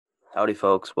Howdy,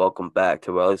 folks. Welcome back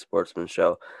to Welly Sportsman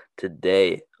Show.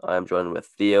 Today, I'm joined with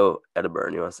Theo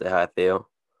Edinburgh. You want to say hi, Theo?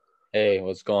 Hey,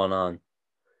 what's going on?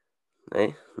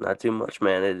 Hey, not too much,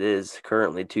 man. It is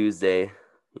currently Tuesday.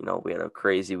 We had a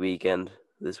crazy weekend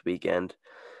this weekend.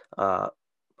 Uh,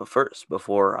 but first,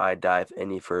 before I dive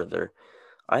any further,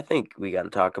 I think we got to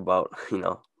talk about,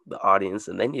 the audience,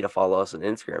 and they need to follow us on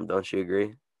Instagram. Don't you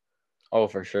agree? Oh,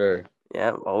 for sure.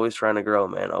 Yeah, always trying to grow,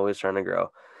 man. Always trying to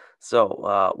grow.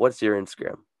 So, what's your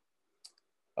Instagram?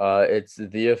 It's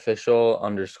the official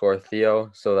underscore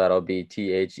Theo, so that'll be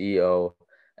TheoFFISHIAL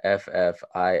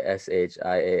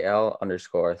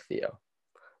underscore Theo.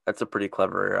 That's a pretty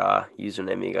clever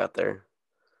username you got there.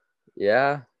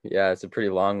 Yeah, it's a pretty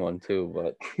long one too,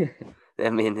 but I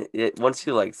mean, once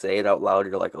you like say it out loud,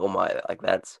 you're like, oh my, like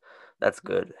that's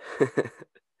good.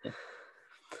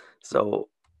 So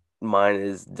mine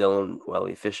is Dylan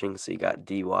Welly Fishing. So you got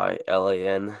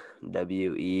DYLANWELLE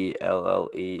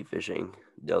Fishing.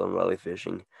 Dylan Welly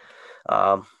Fishing.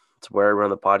 It's where I run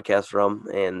the podcast from,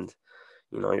 and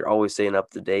you're always staying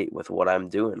up to date with what I'm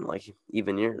doing. Like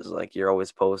even yours, like you're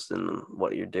always posting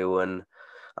what you're doing.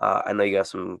 I know you got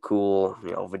some cool,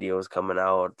 videos coming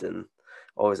out, and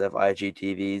always have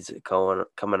IGTVs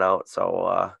coming out.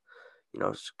 So,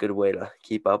 it's a good way to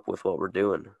keep up with what we're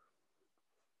doing.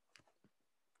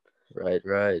 right,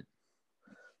 right.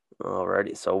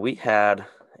 Alrighty, so we had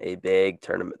a big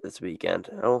tournament this weekend.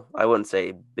 Oh, I wouldn't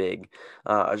say big,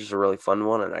 just a really fun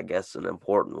one, and I guess an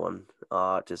important one,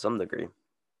 to some degree.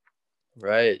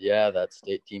 Right, yeah, that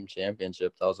state team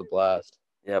championship, that was a blast.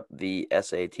 Yep, the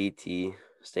SATT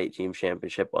State Team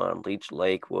Championship on Leech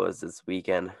Lake was this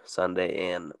weekend,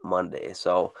 Sunday and Monday.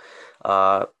 So,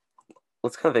 uh,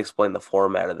 let's kind of explain the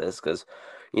format of this because,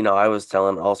 I was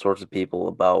telling all sorts of people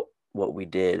about what we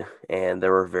did, and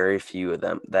there were very few of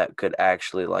them that could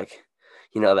actually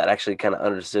that actually kind of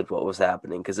understood what was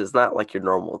happening because it's not like your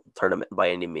normal tournament by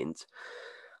any means.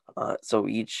 So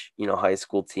each, high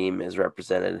school team is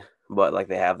represented, but like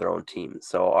they have their own team.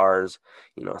 So ours,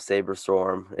 Saber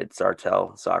Storm, it's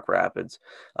Sartell, Sauk Rapids,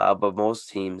 but most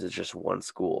teams is just one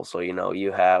school. So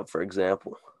you have, for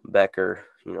example, Becker,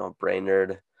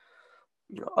 Brainerd,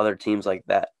 other teams like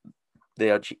that.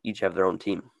 They each have their own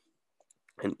team,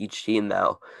 and each team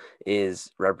now is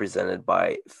represented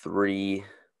by three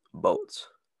boats.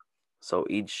 So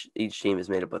each team is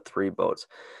made up of three boats,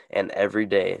 and every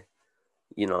day,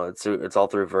 it's all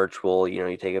through virtual.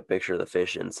 You take a picture of the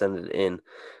fish and send it in,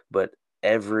 but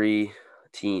every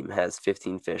team has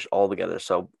 15 fish all together.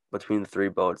 So between the three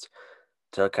boats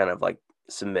to kind of like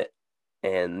submit,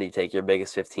 and you take your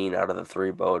biggest 15 out of the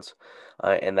three boats,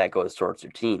 and that goes towards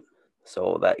your team.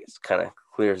 So that kind of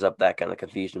clears up that kind of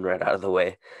confusion right out of the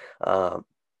way. Um,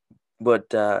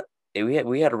 but we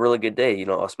had a really good day,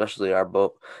 especially our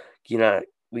boat. You know,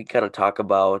 we kind of talk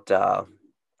about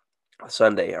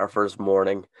Sunday, our first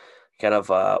morning, kind of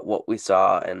what we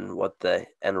saw and what the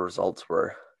end results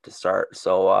were to start.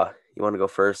 So you want to go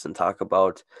first and talk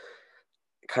about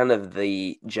kind of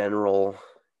the general,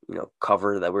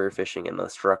 cover that we were fishing and the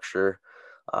structure,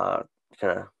 uh,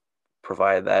 kind of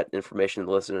provide that information to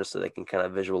the listeners so they can kind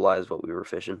of visualize what we were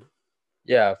fishing.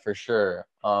 Yeah, for sure.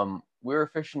 We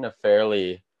were fishing a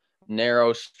fairly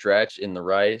narrow stretch in the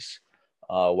rice.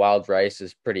 Wild rice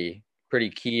is pretty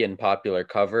key and popular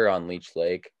cover on Leech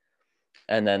Lake.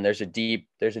 And then there's a deep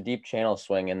channel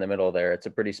swing in the middle there. It's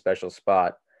a pretty special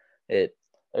spot. It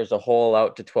There's a hole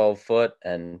out to 12 foot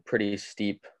and pretty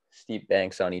steep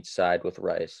banks on each side with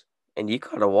rice. And you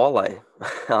caught a walleye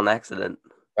on accident.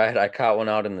 Right, I caught one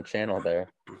out in the channel there.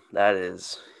 That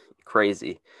is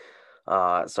crazy.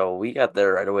 So we got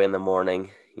there right away in the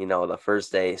morning. The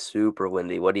first day, super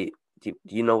windy. What do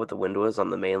you know what the wind was on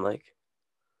the main lake?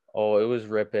 Oh, it was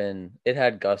ripping. It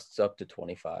had gusts up to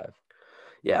 25.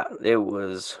 Yeah, it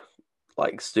was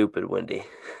like stupid windy.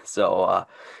 So,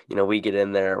 we get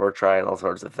in there, we're trying all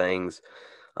sorts of things.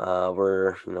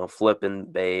 We're, flipping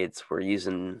baits. I use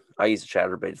a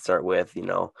chatterbait to start with,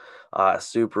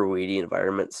 super weedy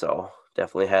environment. So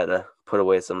definitely had to put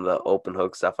away some of the open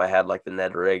hook stuff I had, like the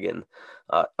Ned rig and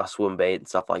a swim bait and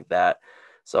stuff like that.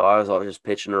 So I was always just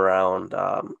pitching around,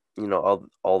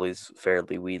 all these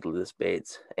fairly weedless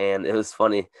baits. And it was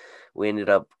funny. We ended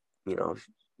up, you know,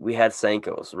 we had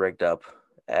Senkos rigged up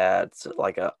at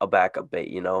like a backup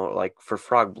bait, like for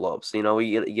frog blowups.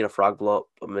 You get a frog blow up,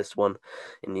 a missed one,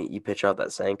 and you pitch out that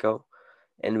Senko.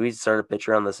 And we started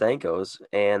pitching around the Senkos,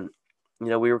 and we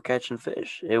were catching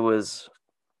fish. It was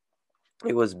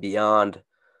beyond.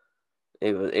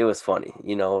 It was funny,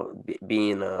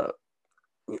 being a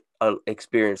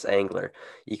experienced angler.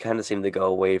 You kind of seem to go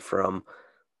away from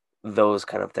those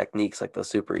kind of techniques, like those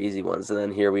super easy ones. And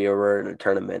then here we were in a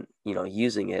tournament,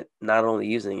 using it, not only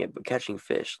using it, but catching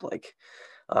fish. Like,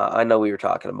 I know we were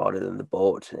talking about it in the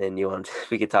boat, and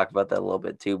we could talk about that a little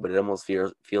bit too, but it almost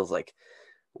feels like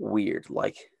weird.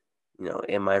 Like,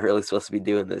 am I really supposed to be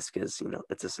doing this? Because,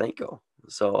 it's a Senko.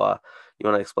 So, you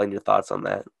want to explain your thoughts on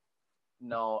that?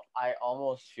 No, I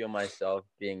almost feel myself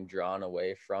being drawn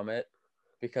away from it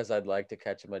because I'd like to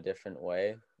catch them a different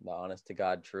way, the honest to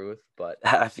God truth. But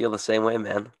I feel the same way,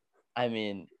 man, I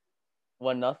mean,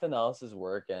 when nothing else is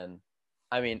working,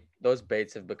 I mean, those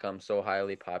baits have become so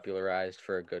highly popularized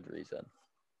for a good reason.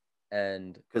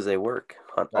 And because they work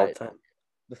on all the right, time.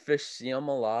 the fish see them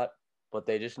a lot, but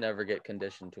they just never get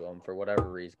conditioned to them for whatever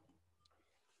reason.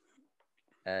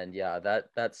 And yeah,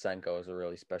 that Senko is a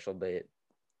really special bait.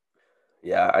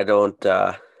 Yeah, I don't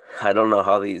know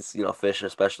how these, fish,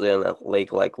 especially on a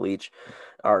lake like Leech,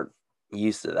 are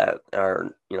used to that,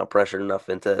 are, pressured enough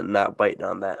into not biting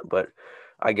on that. But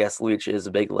I guess Leech is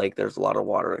a big lake. There's a lot of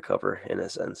water to cover in a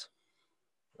sense.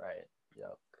 Right.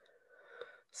 Yep.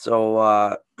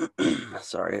 So,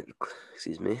 sorry,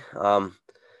 excuse me.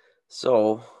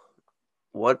 So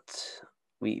what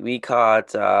we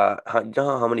caught, you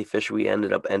know how many fish we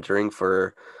ended up entering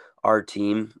for our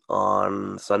team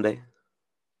on Sunday?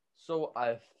 So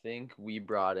I think we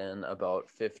brought in about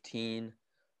 15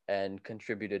 and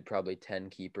contributed probably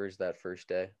 10 keepers that first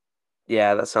day.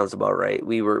 Yeah, that sounds about right.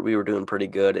 We were doing pretty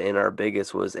good, and our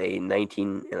biggest was a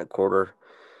 19 and a quarter.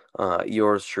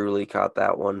 Yours truly caught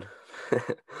that one.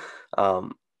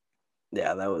 Um,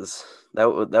 yeah, that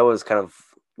was kind of,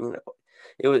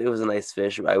 it was a nice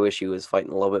fish. I wish he was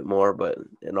fighting a little bit more, but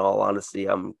in all honesty,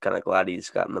 I'm kind of glad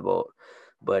he's got in the boat.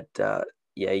 But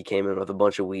yeah, he came in with a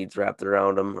bunch of weeds wrapped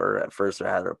around him, or at first I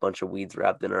had a bunch of weeds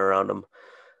wrapped in and around him.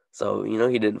 So,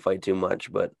 he didn't fight too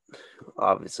much, but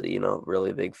obviously,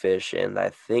 really big fish. And I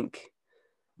think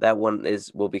that one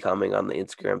will be coming on the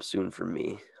Instagram soon for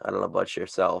me. I don't know about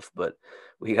yourself, but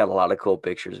we got a lot of cool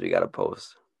pictures we got to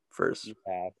post first.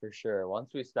 Yeah, for sure.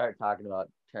 Once we start talking about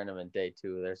tournament day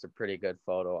two, there's a pretty good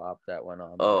photo op that went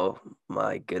on there. Oh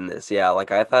my goodness. Yeah,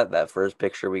 like I thought that first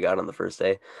picture we got on the first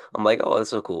day, I'm like, oh,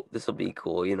 this will cool. This will be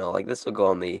cool. Like this will go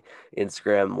on the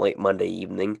Instagram late Monday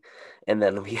evening. And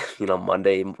then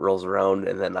Monday rolls around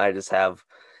and then I just have,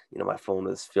 my phone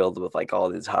is filled with like all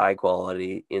these high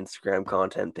quality Instagram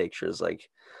content pictures. Like,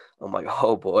 I'm like,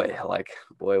 oh boy, like,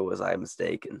 boy, was I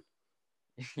mistaken.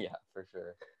 Yeah, for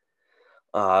sure.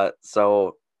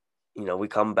 So, we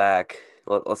come back.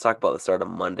 Let's talk about the start of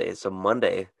Monday. So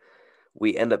Monday,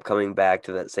 we end up coming back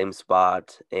to that same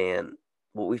spot, and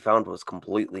what we found was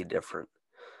completely different.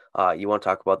 You want to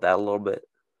talk about that a little bit?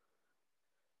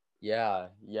 Yeah,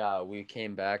 we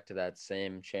came back to that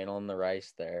same channel in the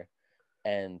rice there,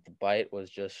 and the bite was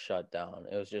just shut down.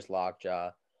 It was just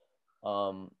lockjaw.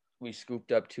 We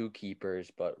scooped up two keepers,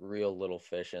 but real little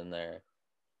fish in there.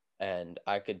 And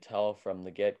I could tell from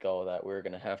the get go that we were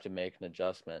going to have to make an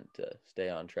adjustment to stay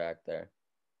on track there.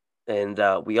 And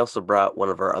we also brought one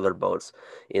of our other boats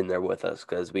in there with us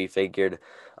because we figured,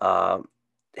 um,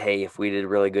 hey, if we did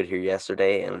really good here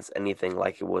yesterday and it's anything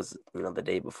like it was, the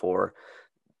day before,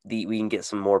 we can get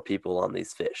some more people on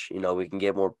these fish. We can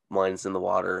get more lines in the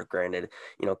water. Granted,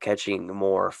 catching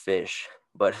more fish,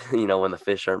 but when the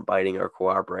fish aren't biting or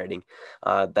cooperating,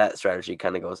 that strategy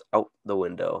kind of goes out the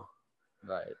window.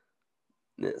 Right.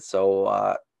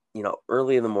 So,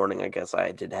 early in the morning, I guess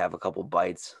I did have a couple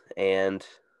bites, and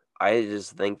I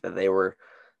just think that they were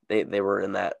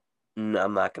in that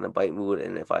I'm not gonna bite mood,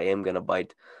 and if I am gonna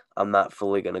bite, I'm not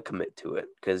fully gonna commit to it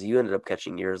because you ended up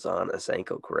catching yours on a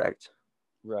Senko, correct?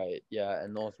 Right. Yeah.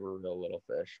 And those were real little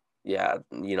fish. Yeah,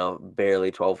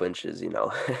 barely 12 inches,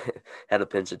 had to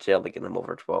pinch a tail to get them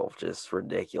over 12. Just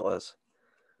ridiculous.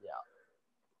 Yeah.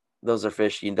 Those are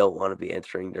fish you don't want to be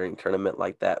entering during tournament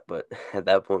like that, but at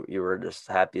that point, you were just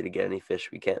happy to get any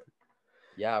fish we can.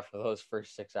 Yeah. For those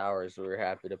first 6 hours, we were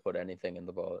happy to put anything in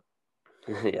the boat.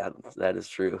 Yeah, that is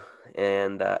true.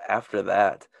 And after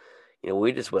that,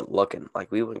 we just went looking.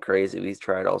 Like we went crazy. We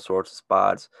tried all sorts of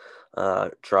spots,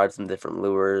 tried some different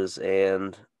lures,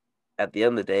 and at the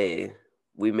end of the day,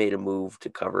 we made a move to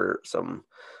cover some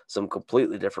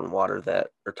completely different water that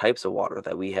or types of water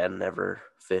that we had never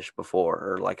fished before,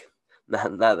 or like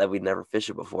not that we'd never fished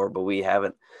it before, but we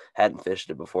hadn't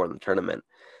fished it before in the tournament.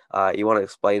 You want to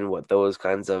explain what those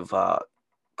kinds of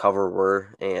cover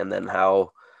were, and then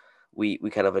how we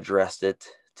kind of addressed it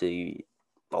to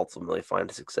ultimately find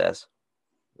success.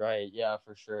 Right. Yeah,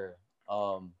 for sure.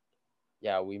 Um,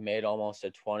 yeah, we made almost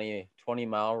a 20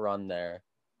 mile run there,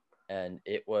 and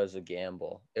it was a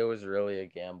gamble. It was really a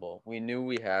gamble. We knew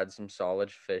we had some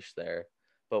solid fish there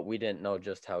but we didn't know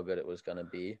just how good it was going to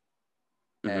be.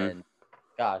 Mm-hmm. And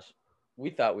gosh,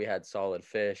 we thought we had solid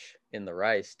fish in the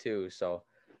rice too. So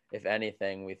if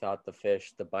anything, we thought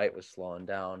the bite was slowing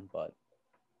down, but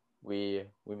we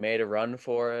made a run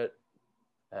for it,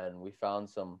 and we found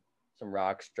some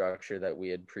rock structure that we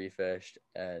had pre-fished,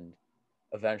 and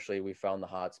eventually we found the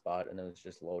hot spot, and it was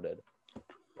just loaded.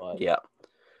 But Yeah,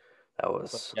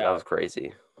 but that yeah, was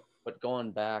crazy. but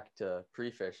going back to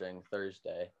pre-fishing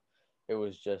Thursday, it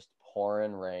was just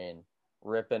pouring rain,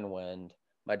 ripping wind.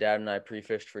 My dad and I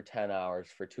pre-fished for 10 hours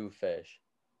for 2 fish.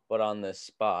 But on this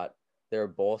spot, they were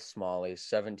both smallies,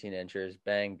 17 inches,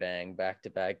 bang, bang,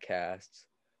 back-to-back casts.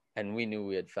 And we knew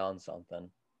we had found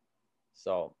something.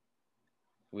 So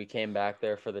we came back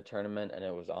there for the tournament, and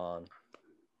it was on.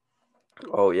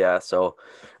 Oh yeah, so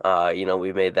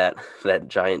we made that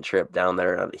giant trip down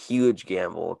there on a huge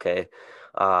gamble, okay?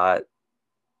 Uh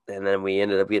and then we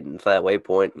ended up getting to that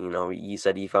waypoint. You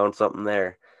said you found something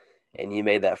there, and you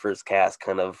made that first cast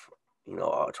kind of,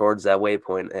 towards that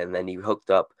waypoint, and then you hooked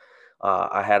up.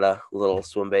 I had a little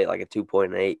swim bait, like a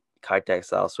 2.8 Kitech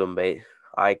style swim bait.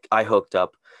 I hooked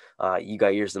up. You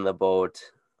got yours in the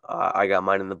boat. I got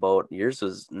mine in the boat. Yours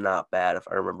was not bad, if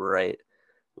I remember right.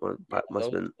 Well, Yeah, must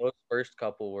have been. those first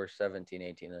couple were 17,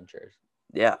 18 inches.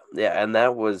 Yeah, yeah, and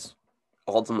that was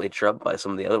ultimately trumped by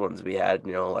some of the other ones we had.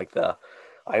 Like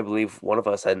I believe one of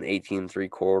us had an 18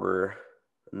 3/4.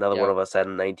 Another one Yeah, of us had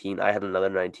a 19. I had another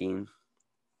 19.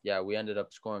 yeah, we ended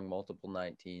up scoring multiple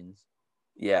 19s.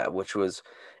 Yeah, which was,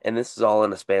 and this is all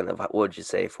in a span of, what would you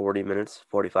say, 40 minutes,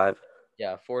 45?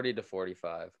 Yeah, 40 to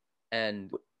 45.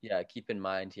 And yeah, keep in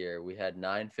mind here, we had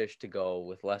 9 fish to go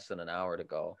with less than an hour to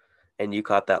go. And you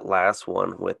caught that last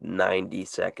one with 90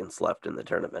 seconds left in the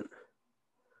tournament.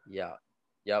 Yeah.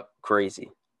 Yep.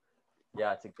 Crazy.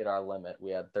 Yeah, to get our limit,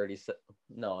 we had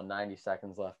 90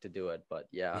 seconds left to do it. But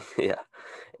yeah, Yeah.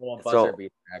 little buzzer So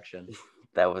beater action.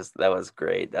 that was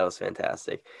great. That was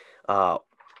fantastic. Uh,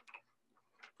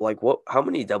 like how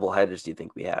many double headers do you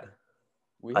think we had?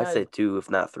 We I'd say had two, if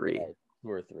not three. 2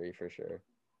 or 3 for sure.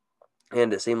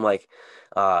 And it seemed like,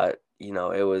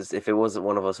 it was, if it wasn't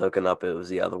one of us hooking up, it was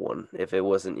the other one. If it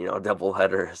wasn't, a double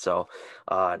header. So,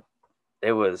 uh,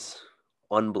 it was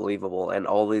unbelievable. And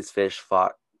all these fish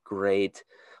fought great.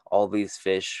 All these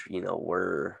fish,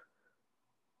 were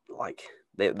like,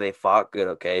 they fought good.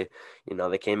 Okay.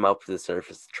 They came up to the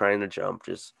surface trying to jump,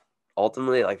 just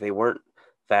ultimately, like, they weren't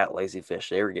fat, lazy fish.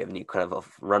 They were giving you kind of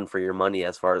a run for your money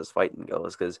as far as fighting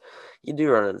goes. Cause you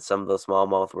do run into some of those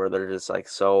smallmouth where they're just like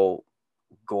so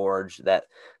gorge that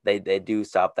they do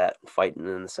stop that fighting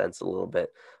in a sense a little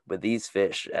bit. But these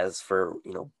fish, as for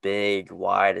big,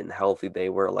 wide, and healthy they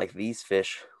were, like these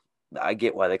fish, I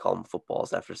get why they call them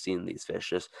footballs after seeing these fish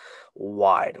just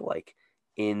wide, like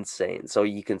insane. So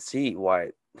you can see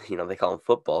why they call them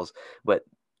footballs, but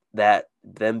that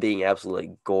them being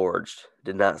absolutely gorged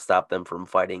did not stop them from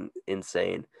fighting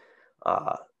insane.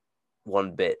 Uh,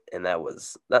 one bit, and that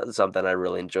was something I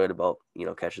really enjoyed about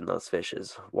catching those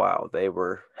fishes. Wow, they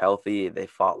were healthy, they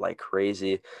fought like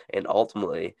crazy, and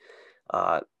ultimately,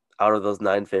 uh, out of those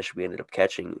 9 fish we ended up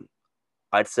catching,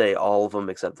 I'd say all of them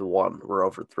except the one were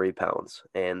over 3 pounds.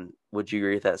 And would you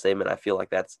agree with that statement? I feel like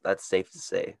that's safe to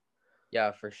say.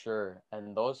 Yeah, for sure.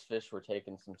 And those fish were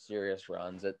taking some serious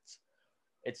runs.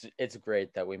 It's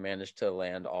great that we managed to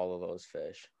land all of those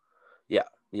fish. Yeah,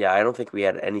 yeah. I don't think we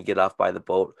had any get off by the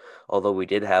boat, although we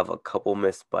did have a couple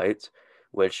missed bites,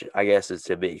 which I guess is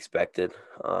to be expected.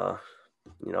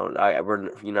 You're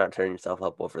not turning yourself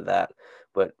up over that,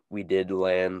 but we did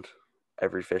land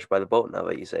every fish by the boat. Now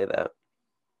that you say that,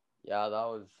 Yeah,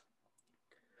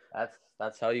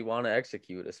 that's how you want to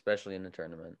execute, especially in a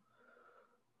tournament.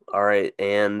 all right.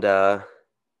 And I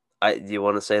do you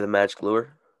want to say the magic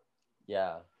lure?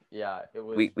 Yeah, yeah, it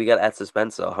was We got to add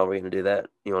suspense though. How are we gonna do that?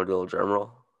 You want to do a little drum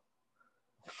roll?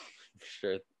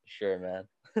 sure, sure, man.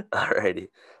 Alrighty.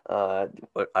 I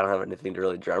don't have anything to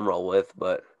really drum roll with,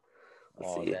 but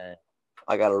let's Oh, see. dang.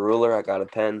 I got a ruler. I got a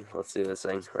pen. Let's do this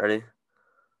thing. Ready?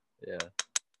 Yeah,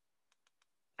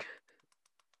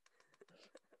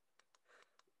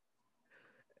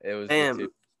 it was the two. Bam!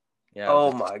 Yeah, it was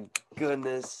Oh the my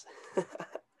goodness.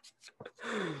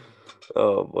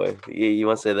 Oh boy. You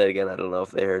want to say that again? I don't know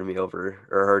if they heard me over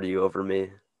or heard you over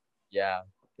me. yeah,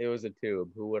 it was a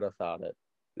tube. Who would have thought it?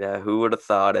 Yeah, who would have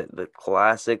thought it? The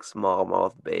classic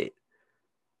smallmouth bait.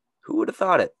 Who would have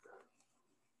thought it?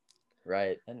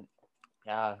 Right. And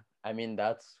yeah, I mean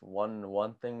that's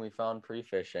one thing we found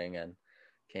pre-fishing and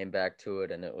came back to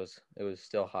it, and it was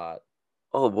still hot.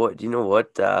 Oh boy, do you know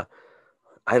what?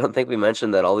 I don't think we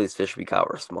mentioned that all these fish we caught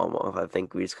were smallmouth. I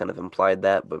think we just kind of implied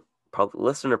that, but probably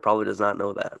listener probably does not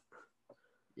know that.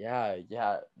 Yeah.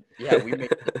 We made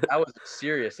that was a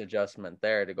serious adjustment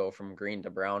there to go from green to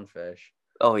brown fish.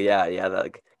 Oh yeah, yeah, that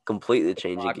like, completely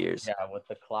changing Clock, gears. yeah, with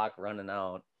the clock running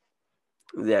out.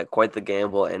 Yeah, quite the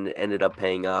gamble, and it ended up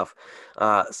paying off.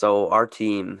 So our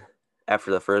team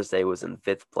after the first day was in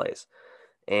fifth place,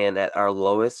 and at our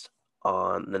lowest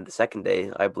on then the second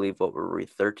day, I believe what were we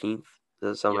 13th?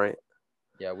 Does that sound Yeah, right?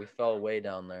 yeah, we fell way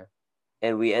down there.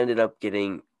 And we ended up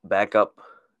getting back up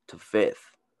to fifth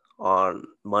on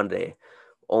Monday,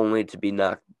 only to be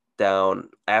knocked down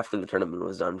after the tournament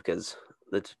was done because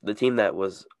the team that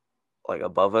was like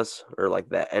above us or like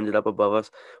that ended up above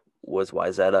us was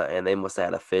Wyzetta, and they must have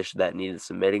had a fish that needed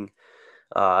submitting.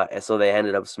 And so they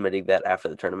ended up submitting that after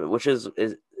the tournament, which is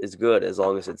good as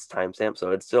long as it's timestamped.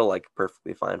 So it's still like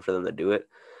perfectly fine for them to do it.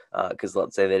 Because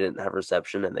let's say they didn't have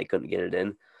reception and they couldn't get it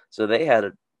in, so they had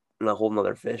a whole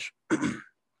nother fish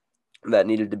that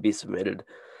needed to be submitted,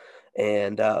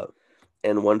 and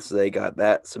once they got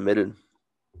that submitted,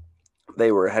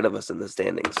 they were ahead of us in the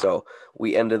standings. So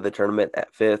we ended the tournament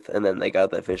at fifth, and then they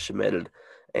got that fish submitted,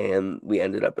 and we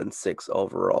ended up in sixth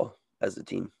overall as a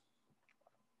team.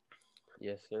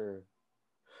 Yes, sir.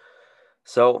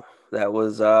 So that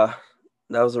was a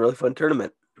really fun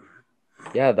tournament.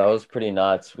 Yeah, that was pretty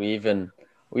nuts. We even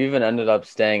ended up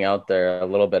staying out there a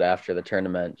little bit after the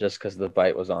tournament just because the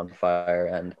bite was on fire.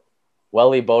 And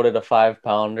Welly boated a 5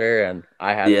 pounder, and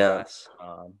I had it Yes,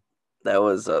 on. that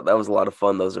was a lot of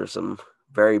fun. Those are some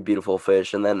very beautiful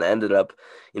fish, and then ended up,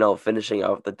 finishing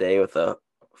off the day with a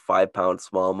 5 pound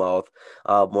smallmouth.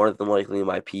 More than likely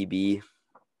my PB.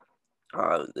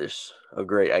 There's a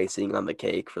great icing on the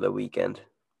cake for the weekend.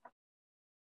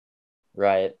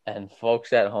 Right. And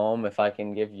folks at home, if I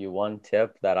can give you one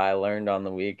tip that I learned on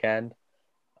the weekend,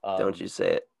 Don't um, you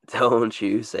say it. Don't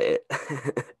you say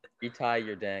it. retie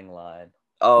your dang line.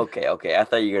 Okay, okay. I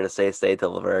thought you were gonna say stay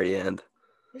till the very end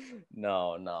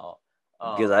No, no.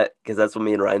 because Um, that's what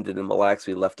me and Ryan did in Mille Lacs.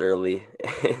 We left early,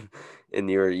 and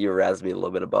you were asking me a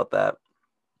little bit about that.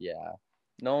 yeah.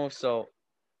 No, so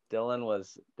Dylan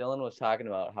was talking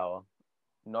about how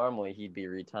normally he'd be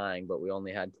retying, but we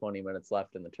only had 20 minutes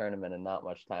left in the tournament and not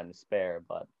much time to spare.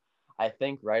 But I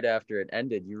think right after it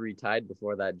ended, you retied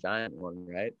before that giant one,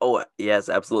 right? Oh yes,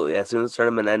 absolutely. As soon as the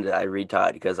tournament ended, I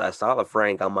retied because I saw the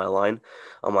Frank on my line.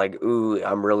 I'm like, ooh,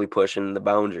 I'm really pushing the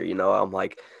boundary. I'm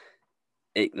like,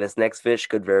 this next fish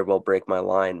could very well break my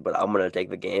line, but I'm gonna take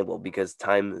the gamble because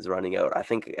time is running out. I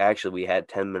think actually we had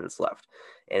 10 minutes left,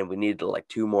 and we needed like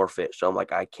two more fish. So I'm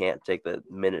like, I can't take the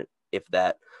minute, if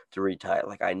that, to retie.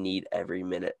 Like I need every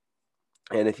minute,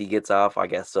 and if he gets off, I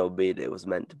guess so be it. It was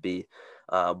meant to be.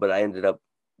 But I ended up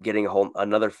getting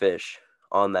another fish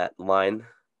on that line,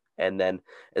 and then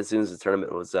as soon as the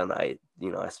tournament was done, I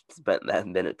spent that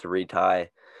minute to retie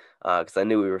because I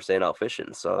knew we were staying out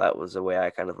fishing. So that was the way I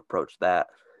kind of approached that.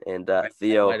 And Right.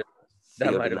 Theo That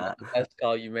Theo might did have been not. the best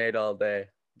call you made all day.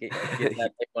 Getting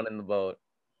that big one in the boat.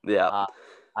 Yeah, Uh,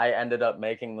 I ended up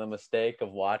making the mistake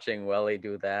of watching Welly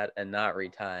do that and not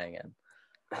retying, and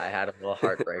I had a little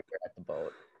heartbreaker at the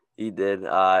boat. he did.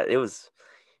 It was.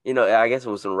 I guess it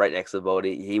wasn't right next to the boat.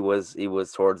 He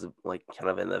was towards like kind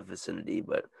of in the vicinity,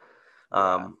 but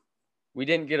Yeah. um, We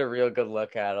didn't get a real good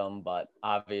look at him, but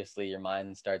obviously your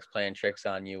mind starts playing tricks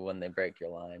on you when they break your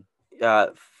line.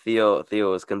 uh, Theo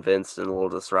was convinced and a little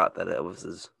distraught that it was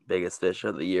his biggest fish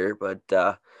of the year. But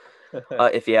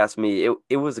if you ask me,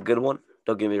 it was a good one.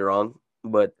 Don't get me wrong,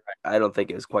 but I don't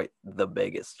think it was quite the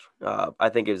biggest. I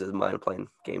think it was his mind playing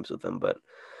games with him, but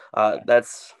Right.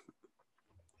 that's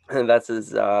that's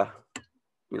his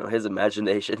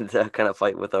imagination to kind of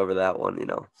fight with over that one.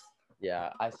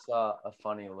 Yeah, I saw a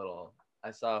funny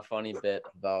bit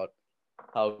about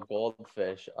how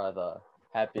goldfish are the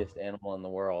happiest animal in the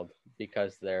world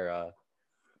because they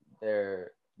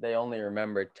only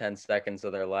remember 10 seconds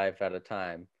of their life at a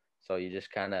time. So you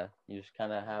just kind of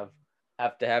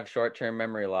have to have short-term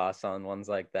memory loss on ones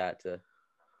like that to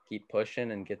keep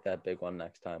pushing and get that big one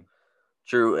next time.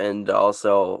 True, and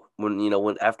also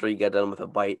when after you get done with a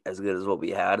bite as good as what we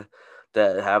had,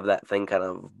 to have that thing kind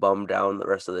of bum down the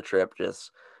rest of the trip,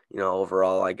 just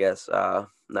overall, I guess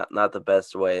not the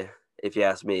best way, if you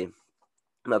ask me,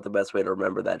 not the best way to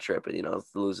remember that trip. And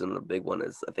losing a big one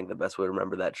is, I think, the best way to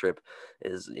remember that trip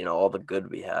is all the good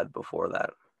we had before that.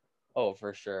 Oh,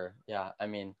 for sure. Yeah, I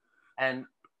mean, and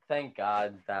thank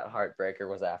God that heartbreaker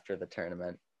was after the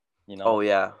tournament. You Oh know,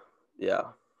 yeah, yeah,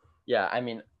 yeah, I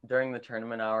mean, during the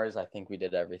tournament hours, I think we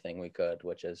did everything we could,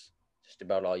 which is just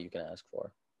about all you can ask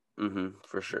for.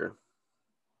 for sure.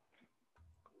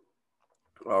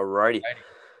 Alrighty, Alrighty.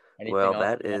 Anything well else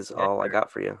that you want is to hit? all I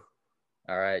got for you.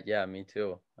 All right, yeah, me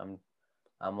too.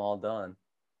 I'm all done.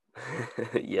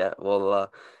 Yeah, well,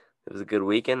 it was a good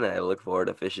weekend, and I look forward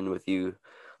to fishing with you,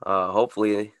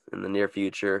 hopefully in the near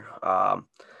future.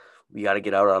 We got to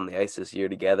get out on the ice this year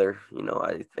together.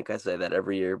 I think I say that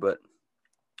every year, but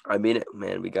I mean it,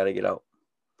 man. We got to get out.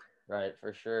 Right,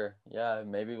 for sure. Yeah,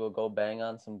 maybe we'll go bang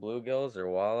on some bluegills or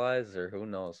walleyes or who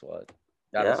knows what.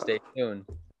 Gotta Yeah, stay tuned.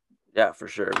 yeah, for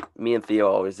sure. Me and Theo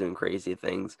always doing crazy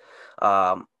things.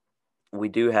 Um, we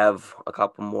do have a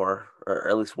couple more, or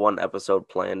at least one episode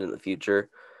planned in the future.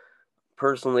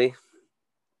 Personally,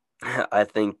 I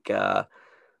think uh,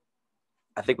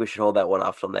 I think we should hold that one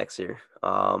off till next year.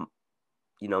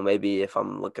 Maybe if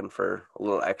I'm looking for a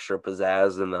little extra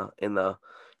pizzazz in the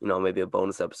maybe a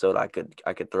bonus episode, I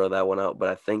could throw that one out. But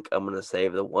I think I'm gonna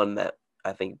save the one that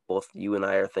I think both you and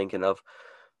I are thinking of.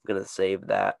 I'm gonna save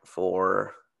that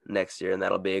for next year, and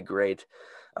that'll be a great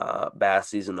bass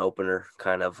season opener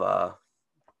kind of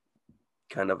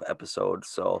episode.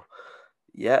 So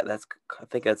yeah, I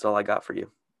think that's all I got for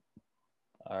you.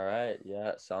 All right.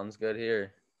 Yeah, sounds good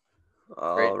here.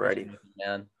 Great Alrighty. fishing with you,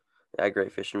 man. Yeah,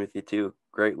 great fishing with you too.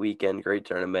 Great weekend, great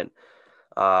tournament.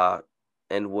 Uh,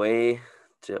 and way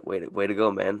to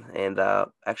go, man. And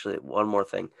actually, one more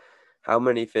thing. How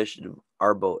many fish did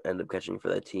our boat end up catching for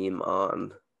the team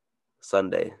on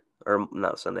Sunday, or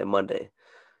not Sunday, Monday?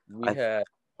 We I had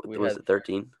we was had it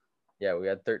 13? yeah, we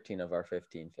had 13 of our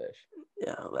 15 fish.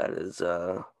 Yeah, that is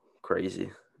crazy.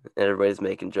 Everybody's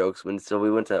making jokes. So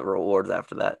we went to rewards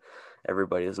after that.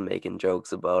 Everybody was making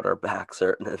jokes about our backs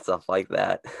hurting and stuff like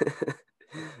that.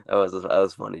 That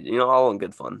was funny. All in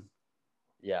good fun.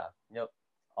 Yeah. Yep.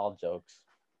 All jokes.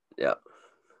 Yeah.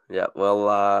 Yeah.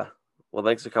 Well,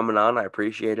 thanks for coming on. I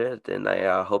appreciate it, and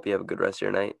I hope you have a good rest of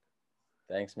your night.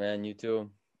 Thanks, man. You too.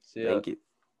 See ya. Thank you.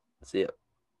 See ya.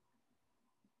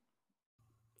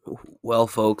 Well,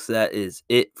 folks, that is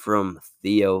it from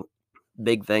Theo.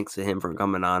 Big thanks to him for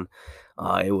coming on.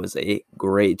 It was a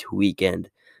great weekend.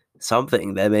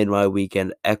 Something that made my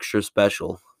weekend extra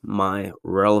special, my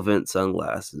relevant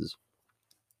sunglasses.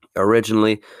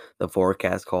 Originally, the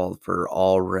forecast called for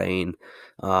all rain.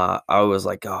 I was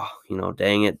like, oh,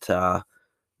 dang it.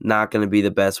 Not going to be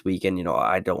the best weekend.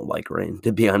 I don't like rain,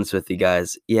 to be honest with you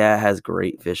guys. Yeah, it has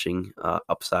great fishing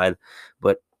upside,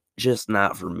 but just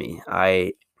not for me.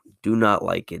 I do not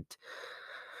like it.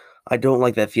 I don't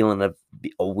like that feeling of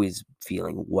always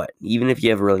feeling wet. Even if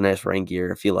you have really nice rain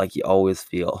gear, I feel like you always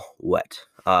feel wet.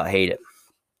 Hate it.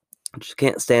 I just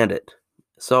can't stand it.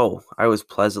 So I was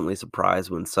pleasantly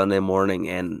surprised when Sunday morning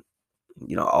and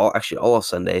all of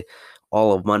Sunday,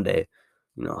 all of Monday,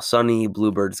 sunny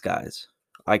bluebird skies.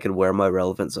 I could wear my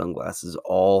relevant sunglasses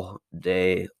all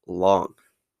day long.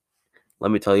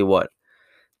 Let me tell you what,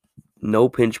 no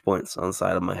pinch points on the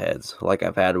side of my heads like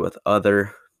I've had with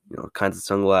other, kinds of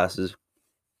sunglasses.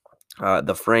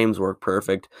 The frames work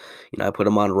perfect. I put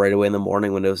them on right away in the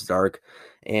morning when it was dark,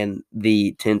 and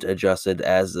the tint adjusted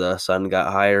as the sun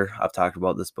got higher. I've talked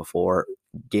about this before.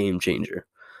 Game changer.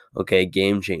 Okay,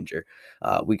 game changer.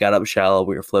 We got up shallow.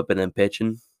 We were flipping and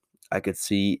pitching. I could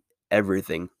see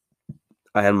everything.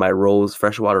 I had my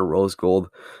freshwater rose gold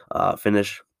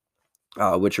finish,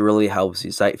 which really helps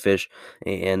you sight fish,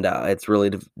 and it's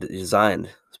really designed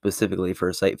specifically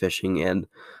for sight fishing and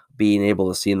being able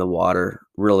to see in the water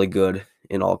really good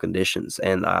in all conditions.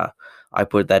 And I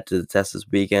put that to the test this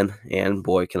weekend, and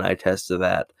boy, can I test to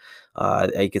that.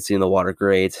 I could see in the water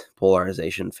great,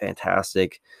 polarization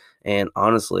fantastic, and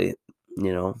honestly,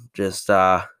 just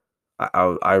I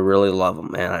really love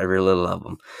them, man. I really love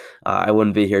them. I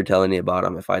wouldn't be here telling you about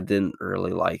them if I didn't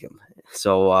really like them.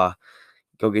 So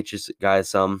go get you guys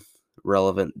some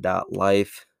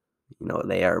relevant.life.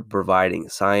 They are providing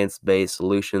science-based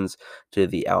solutions to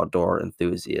the outdoor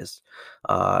enthusiast.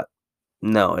 Uh,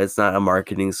 no, it's not a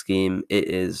marketing scheme. It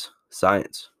is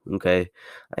science. Okay.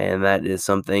 And that is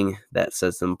something that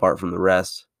sets them apart from the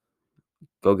rest.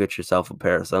 Go get yourself a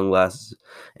pair of sunglasses.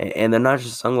 And they're not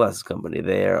just a sunglasses company.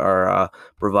 They are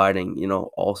providing,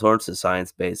 all sorts of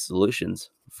science-based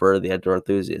solutions for the outdoor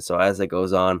enthusiast. So as it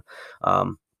goes on,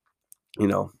 um,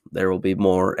 there will be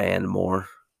more and more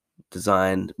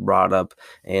designed, brought up,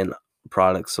 and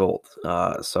products sold.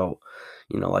 So,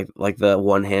 like the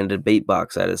one-handed bait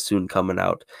box that is soon coming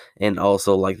out, and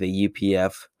also like the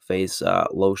UPF face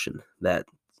lotion that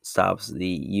stops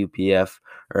the UPF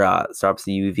or stops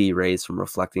the UV rays from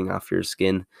reflecting off your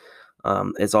skin.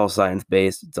 It's all science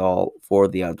based. It's all for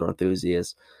the outdoor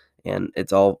enthusiast, and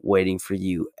it's all waiting for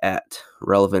you at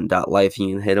relevant.life.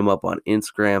 You can hit them up on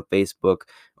Instagram, Facebook,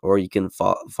 or you can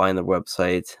find their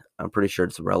website. I'm pretty sure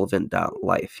it's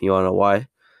relevant.life. You want to know why?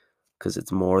 Because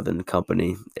it's more than a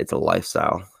company, it's a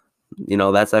lifestyle.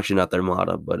 That's actually not their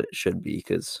motto, but it should be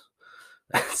because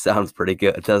Sounds pretty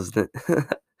good, doesn't it?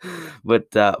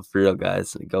 But for real,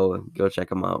 guys, go check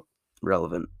them out.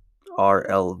 Relevant,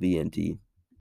 RLVNT.